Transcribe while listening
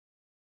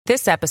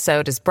This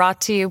episode is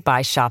brought to you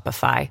by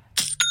Shopify.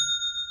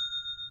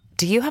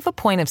 Do you have a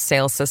point of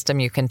sale system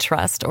you can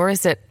trust, or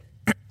is it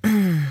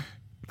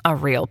a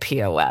real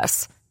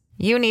POS?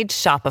 You need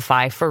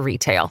Shopify for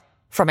retail.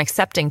 From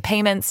accepting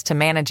payments to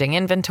managing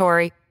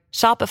inventory,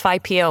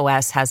 Shopify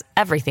POS has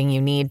everything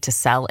you need to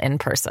sell in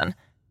person.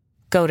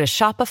 Go to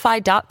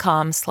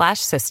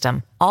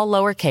shopify.com/system, all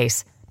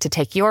lowercase, to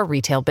take your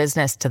retail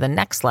business to the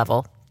next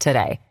level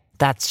today.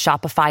 That's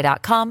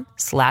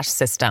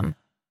shopify.com/system.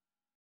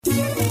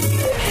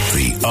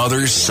 The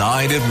Other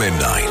Side of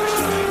Midnight.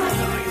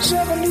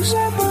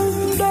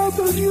 77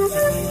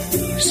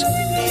 WABC.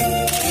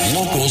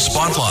 Local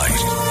Spotlight.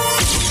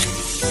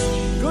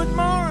 Good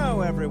morrow,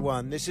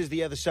 everyone. This is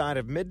The Other Side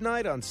of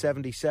Midnight on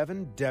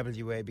 77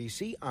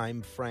 WABC.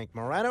 I'm Frank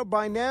Morano.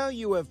 By now,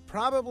 you have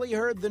probably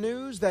heard the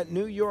news that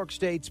New York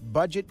State's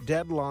budget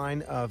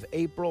deadline of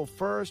April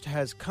 1st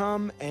has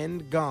come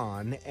and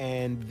gone,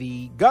 and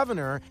the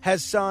governor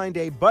has signed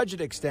a budget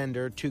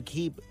extender to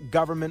keep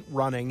government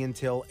running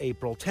until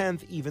April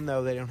 10th, even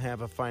though they don't have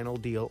a final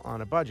deal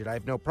on a budget. I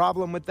have no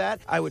problem with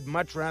that. I would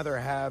much rather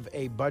have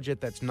a budget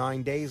that's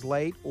 9 days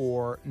late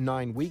or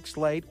 9 weeks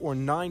late or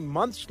 9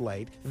 months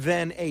late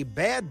than a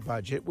bad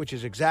budget, which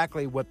is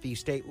exactly what the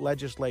state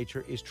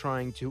legislature is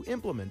trying to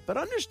implement. But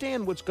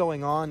understand what's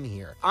going on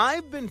here.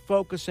 I've been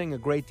focusing a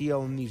great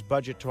deal in these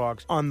budget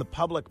talks on the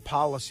public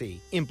policy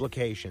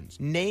implications,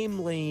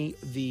 namely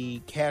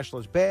the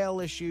cashless bail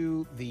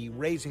issue, the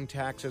raising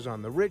taxes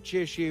on the rich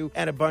issue,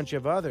 and a bunch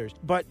of others.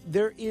 But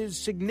there is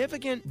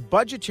significant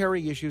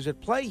budgetary issues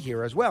at play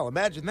here as well.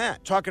 Imagine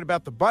that, talking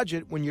about the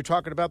budget when you're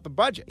talking about the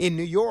budget. In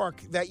New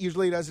York, that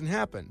usually doesn't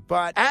happen.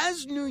 But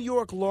as New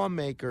York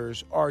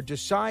lawmakers are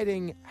deciding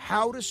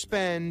how to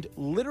spend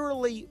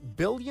literally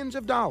billions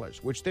of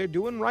dollars, which they're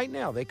doing right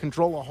now. They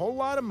control a whole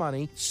lot of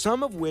money,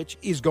 some of which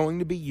is going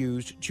to be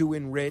used to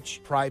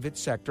enrich private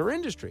sector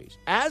industries.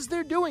 As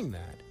they're doing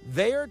that,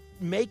 they're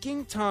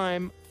making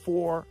time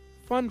for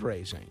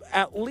fundraising.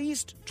 At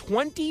least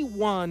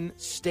 21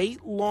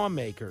 state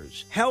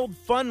lawmakers held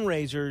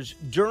fundraisers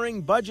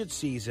during budget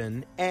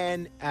season,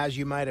 and as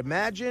you might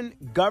imagine,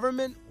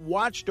 government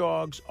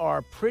watchdogs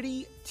are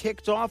pretty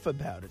ticked off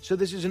about it. So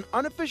this is an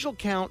unofficial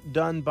count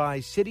done by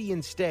city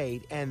and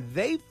state, and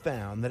they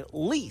found that at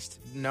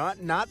least, not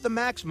the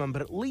maximum,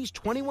 but at least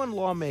 21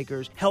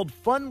 lawmakers held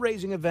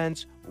fundraising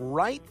events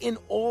right in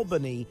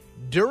Albany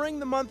during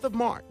the month of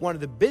March, one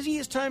of the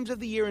busiest times of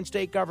the year in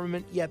state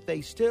government, yet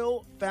they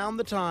still found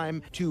the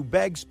time to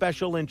beg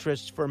special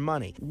interests for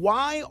money.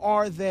 Why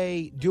are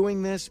they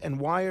doing this, and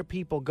why are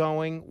people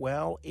going?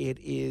 Well, it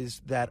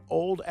is that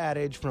old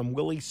adage from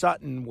Willie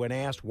Sutton when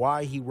asked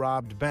why he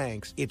robbed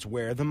banks. It's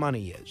where the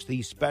money is.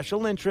 These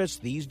special interests,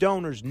 these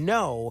donors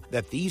know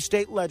that these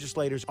state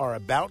legislators are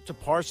about to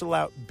parcel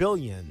out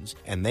billions,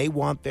 and they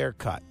want their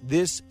cut.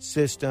 This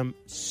system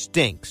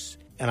stinks,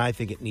 and I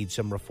think it needs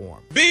some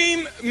reform.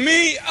 Beam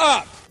me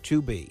up.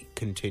 To be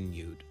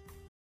continued.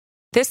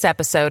 This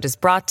episode is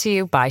brought to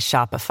you by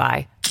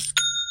Shopify.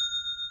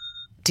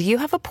 Do you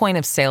have a point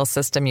of sale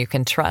system you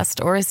can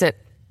trust, or is it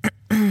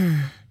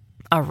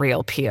a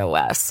real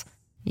POS?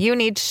 You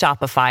need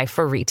Shopify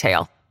for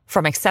retail.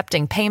 From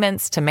accepting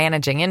payments to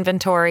managing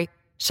inventory,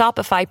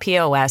 Shopify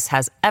POS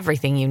has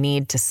everything you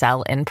need to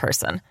sell in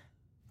person.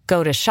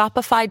 Go to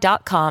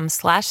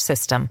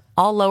shopify.com/system,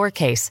 all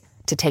lowercase,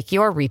 to take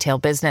your retail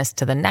business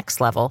to the next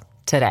level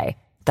today.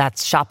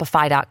 That's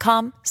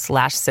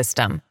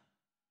shopify.com/system.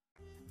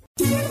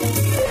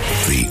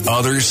 The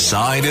Other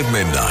Side of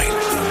Midnight.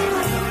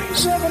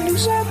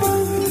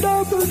 77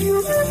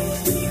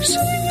 WABC.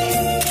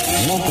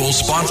 Local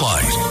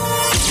Spotlight.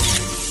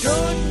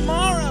 Good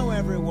morrow,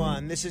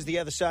 everyone. This is The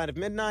Other Side of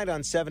Midnight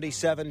on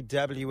 77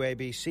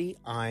 WABC.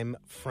 I'm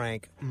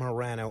Frank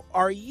Morano.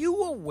 Are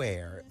you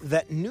aware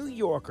that New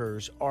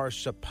Yorkers are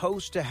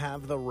supposed to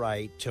have the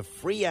right to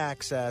free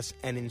access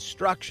and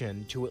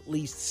instruction to at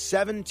least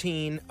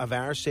 17 of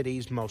our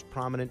city's most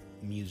prominent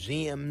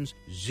museums,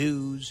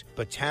 zoos,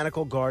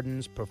 botanical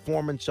gardens,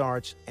 performance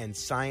arts, and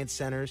science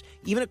centers,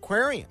 even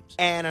aquariums?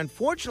 And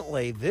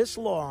unfortunately, this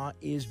law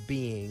is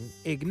being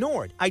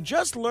ignored. I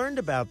just learned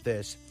about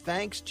this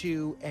thanks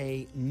to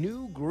a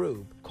new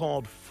group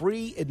called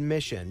Free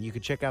Admission. You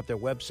can check out their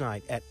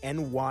website at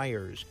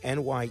NYERS,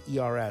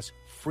 NYERS,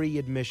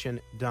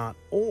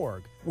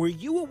 freeadmission.org. Were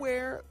you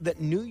aware that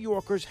New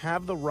Yorkers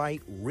have the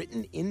right,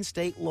 written in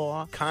state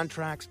law,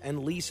 contracts,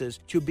 and leases,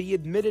 to be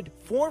admitted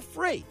for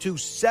free to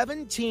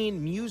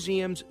 17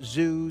 museums,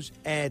 zoos,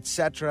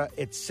 etc.,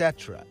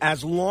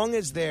 as long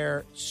as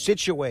they're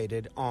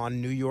situated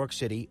on New York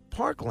City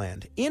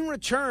parkland? In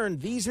return,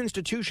 these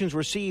institutions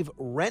receive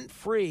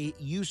rent-free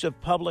use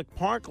of public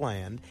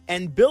parkland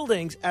and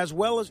buildings, as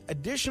well as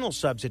additional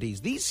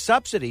subsidies. These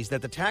subsidies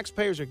that the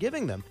taxpayers are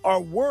giving them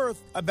are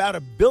worth about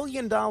 $1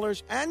 billion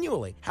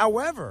annually.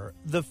 However, However,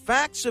 the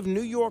facts of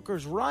New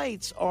Yorkers'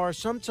 rights are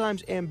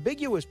sometimes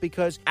ambiguous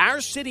because our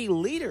city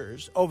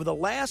leaders over the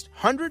last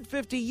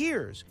 150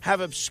 years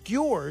have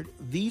obscured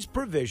these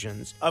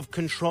provisions of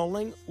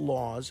controlling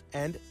laws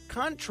and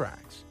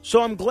contracts.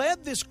 So I'm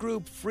glad this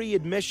group, Free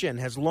Admission,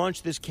 has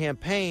launched this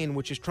campaign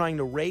which is trying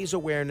to raise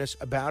awareness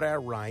about our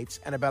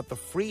rights and about the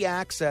free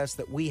access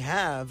that we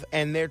have,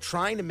 and they're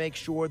trying to make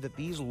sure that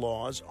these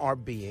laws are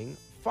being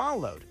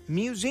followed.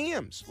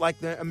 Museums like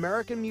the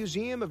American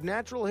Museum of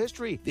Natural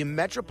History, the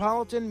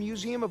Metropolitan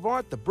Museum of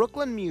Art, the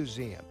Brooklyn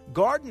Museum,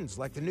 gardens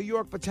like the New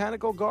York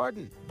Botanical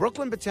Garden,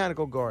 Brooklyn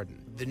Botanical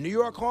Garden, the New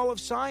York Hall of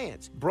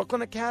Science,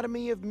 Brooklyn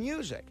Academy of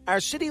Music.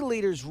 Our city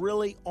leaders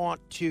really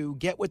ought to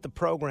get with the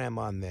program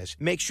on this.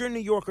 Make sure New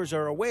Yorkers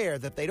are aware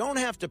that they don't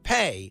have to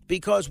pay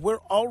because we're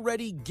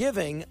already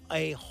giving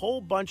a whole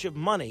bunch of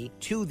money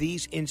to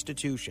these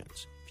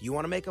institutions. If you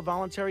want to make a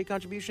voluntary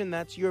contribution,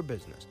 that's your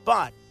business.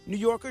 But New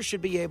Yorkers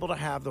should be able to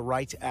have the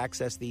right to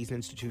access these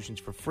institutions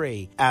for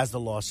free, as the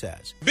law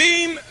says.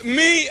 Beam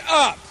me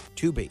up.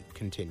 To be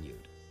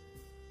continued.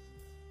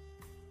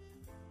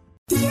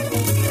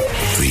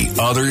 The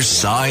Other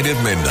Side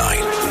of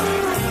Midnight.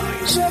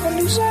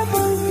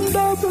 77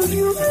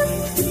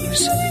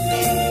 WABC.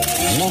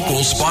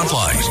 Local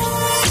Spotlight.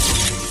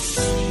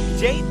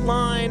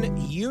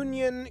 Dateline,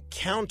 Union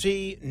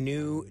County,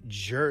 New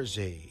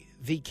Jersey.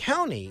 The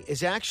county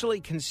is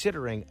actually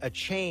considering a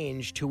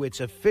change to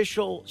its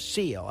official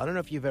seal. I don't know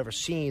if you've ever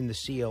seen the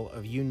seal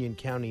of Union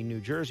County,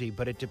 New Jersey,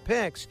 but it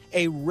depicts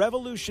a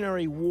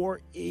Revolutionary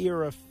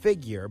War-era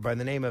figure by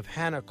the name of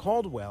Hannah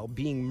Caldwell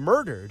being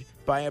murdered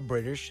by a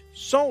British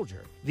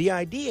soldier. The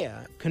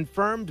idea,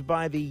 confirmed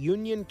by the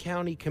Union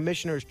County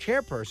Commissioner's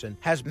chairperson,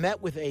 has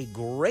met with a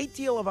great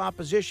deal of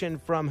opposition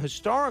from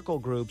historical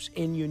groups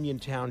in Union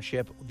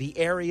Township, the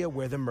area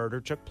where the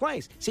murder took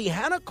place. See,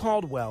 Hannah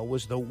Caldwell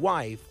was the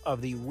wife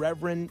of the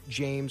Reverend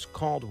James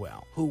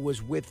Caldwell, who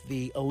was with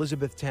the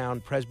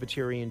Elizabethtown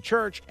Presbyterian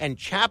Church and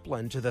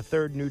chaplain to the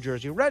 3rd New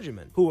Jersey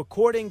Regiment, who,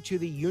 according to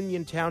the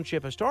Union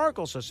Township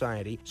Historical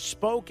Society,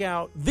 spoke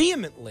out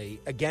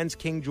vehemently against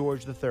King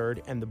George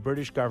III and the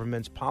British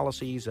government's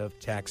policies of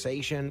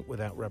taxation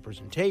without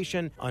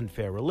representation,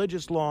 unfair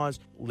religious laws,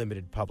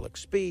 limited public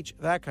speech,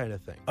 that kind of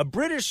thing. A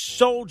British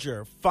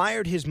soldier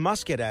fired his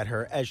musket at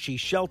her as she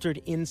sheltered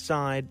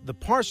inside the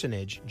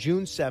parsonage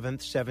June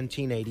 7th,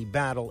 1780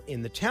 battle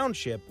in the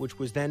township, which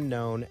was then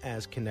known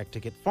as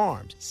Connecticut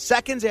Farms.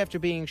 Seconds after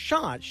being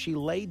shot, she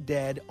lay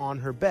dead on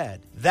her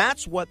bed.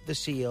 That's what the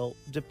seal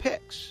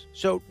depicts.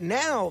 So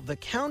now the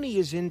county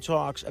is in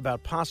talks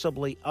about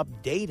possibly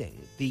updating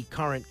the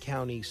current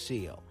county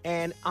seal.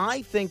 And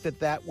I think that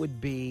that would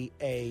be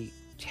a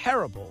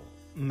terrible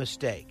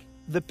mistake.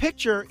 The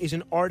picture is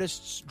an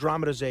artist's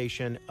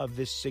dramatization of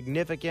this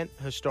significant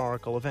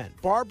historical event.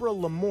 Barbara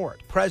Lamort,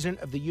 president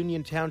of the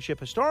Union Township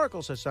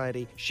Historical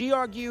Society, she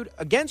argued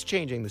against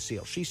changing the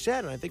seal. She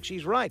said, and I think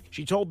she's right,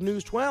 she told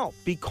News 12,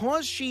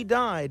 because she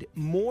died,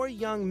 more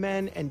young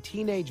men and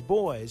teenage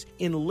boys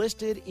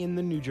enlisted in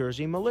the New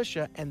Jersey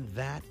militia, and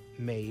that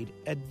made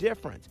a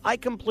difference. I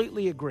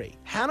completely agree.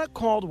 Hannah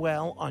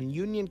Caldwell on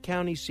Union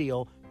County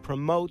seal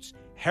promotes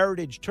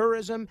heritage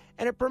tourism,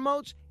 and it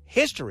promotes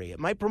history. It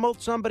might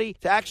promote somebody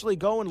to actually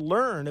go and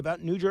learn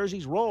about New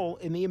Jersey's role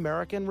in the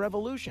American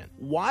Revolution.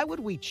 Why would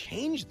we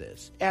change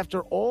this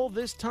after all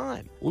this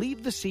time?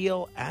 Leave the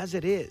seal as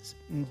it is.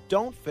 And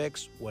don't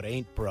fix what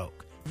ain't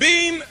broke.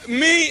 Beam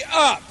me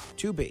up.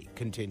 To be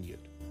continued.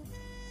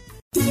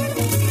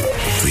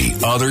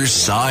 The Other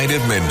Side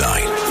of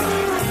Midnight.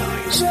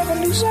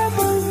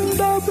 77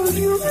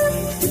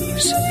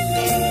 WABC.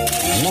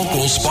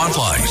 Local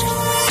Spotlight.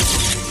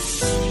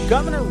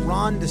 Governor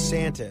Ron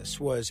DeSantis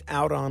was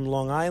out on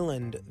Long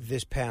Island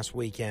this past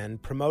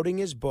weekend promoting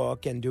his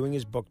book and doing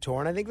his book tour,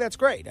 and I think that's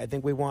great. I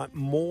think we want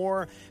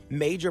more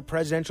major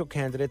presidential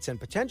candidates and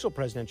potential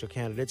presidential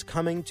candidates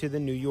coming to the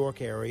New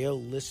York area,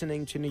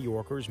 listening to New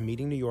Yorkers,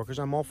 meeting New Yorkers.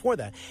 I'm all for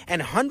that.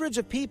 And hundreds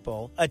of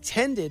people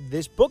attended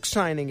this book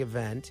signing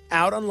event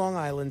out on Long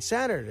Island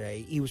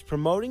Saturday. He was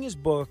promoting his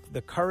book,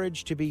 The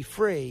Courage to Be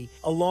Free,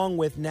 along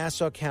with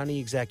Nassau County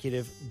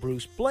Executive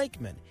Bruce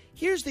Blakeman.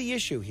 Here's the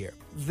issue here.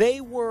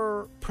 They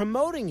were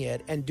promoting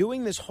it and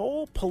doing this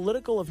whole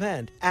political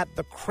event at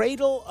the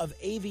Cradle of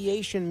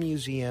Aviation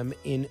Museum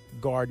in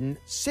Garden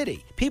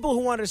City. People who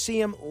wanted to see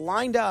him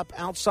lined up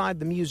outside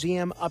the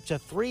museum up to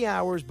 3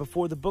 hours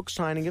before the book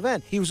signing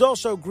event. He was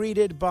also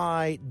greeted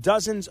by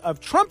dozens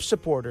of Trump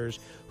supporters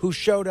who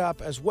showed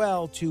up as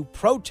well to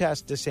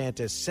protest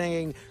DeSantis,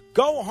 saying,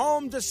 "Go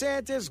home,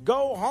 DeSantis,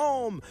 go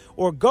home,"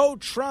 or "Go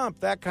Trump,"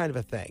 that kind of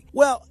a thing.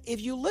 Well,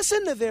 if you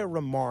listen to their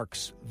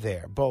remarks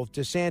there, both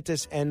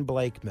DeSantis and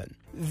Blakeman,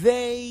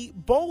 they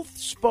both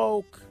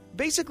spoke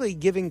basically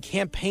giving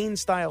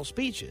campaign-style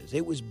speeches.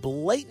 It was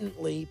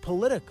blatantly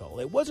political.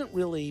 It wasn't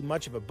really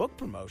much of a book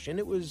promotion.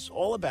 It was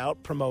all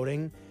about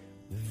promoting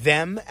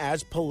them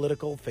as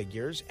political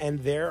figures and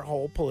their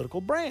whole political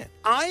brand.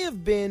 I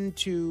have been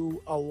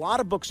to a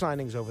lot of book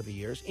signings over the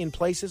years in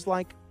places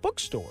like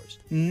bookstores,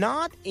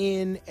 not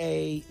in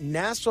a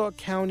Nassau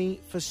County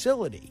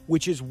facility,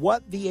 which is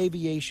what the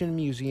Aviation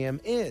Museum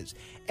is.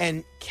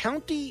 And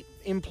county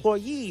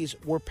employees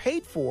were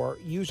paid for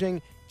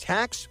using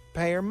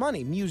taxpayer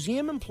money.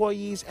 Museum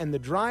employees and the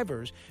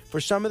drivers for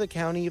some of the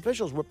county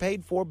officials were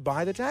paid for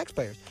by the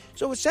taxpayers.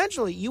 So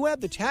essentially, you have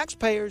the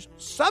taxpayers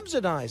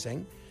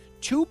subsidizing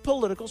two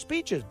political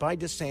speeches by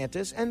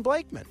DeSantis and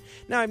Blakeman.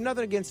 Now, I have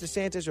nothing against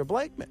DeSantis or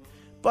Blakeman,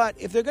 but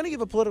if they're going to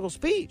give a political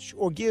speech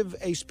or give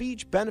a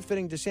speech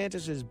benefiting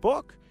DeSantis'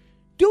 book,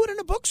 do it in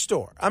a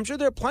bookstore. I'm sure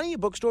there are plenty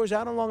of bookstores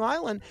out on Long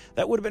Island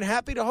that would have been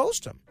happy to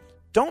host them.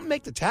 Don't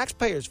make the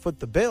taxpayers foot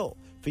the bill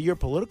for your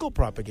political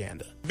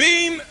propaganda.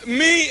 Beam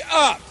me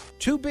up.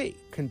 To be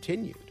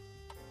continued.